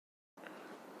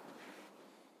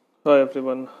Hi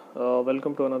everyone,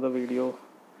 welcome to another video.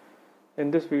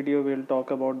 In this video, we'll talk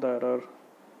about the error,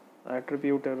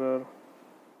 attribute error,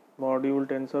 module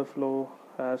TensorFlow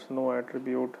has no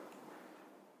attribute,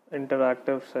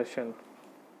 interactive session.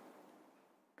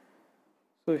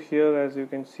 So here, as you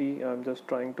can see, I'm just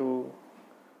trying to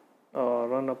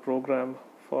run a program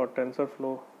for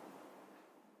TensorFlow.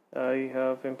 I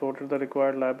have imported the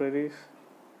required libraries,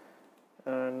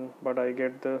 but I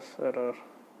get this error.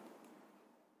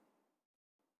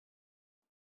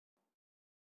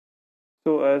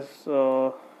 So as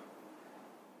the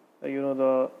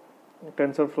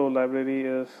TensorFlow library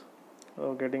is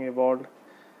getting evolved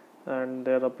and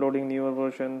they're uploading newer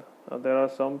version. There are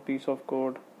some piece of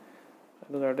code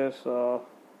that is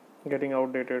getting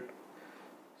outdated.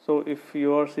 So if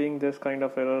you are seeing this kind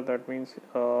of error, that means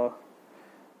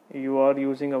you are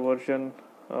using a version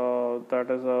that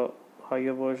is a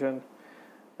higher version,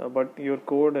 but your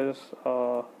code is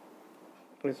of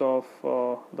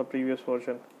the previous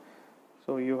version.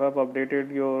 So you have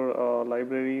updated your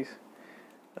libraries,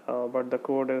 but the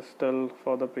code is still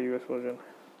for the previous version.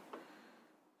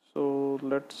 So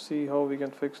let's see how we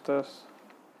can fix this.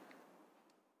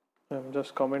 I'm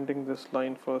just commenting this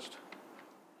line first,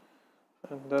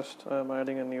 and just I'm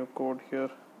adding a new code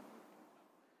here.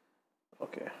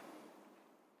 Okay.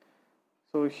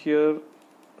 So here,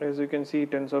 as you can see,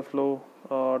 TensorFlow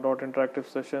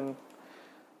 .InteractiveSession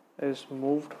is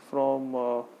moved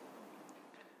from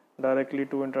directly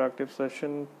to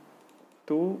InteractiveSession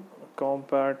to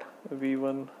compat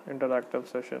v1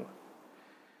 InteractiveSession.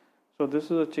 So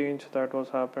this is a change that was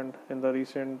happened in the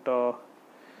recent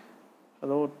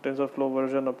TensorFlow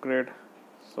version upgrade.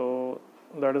 So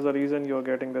that is the reason you are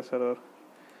getting this error.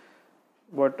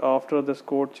 But after this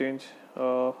code change,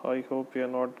 I hope we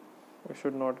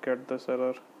should not get this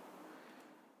error.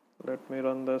 Let me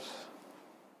run this.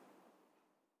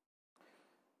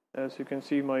 As you can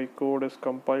see, my code is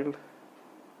compiled.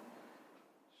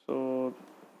 So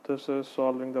this is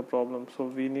solving the problem. So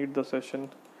we need the session,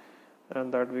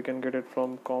 and that we can get it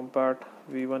from compat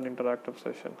v1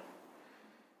 InteractiveSession.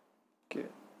 Okay,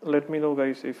 let me know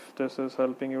guys if this is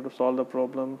helping you to solve the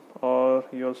problem or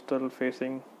you're still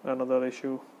facing another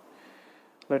issue.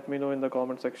 Let me know in the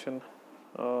comment section.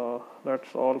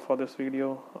 That's all for this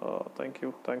video. Thank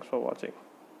you. Thanks for watching.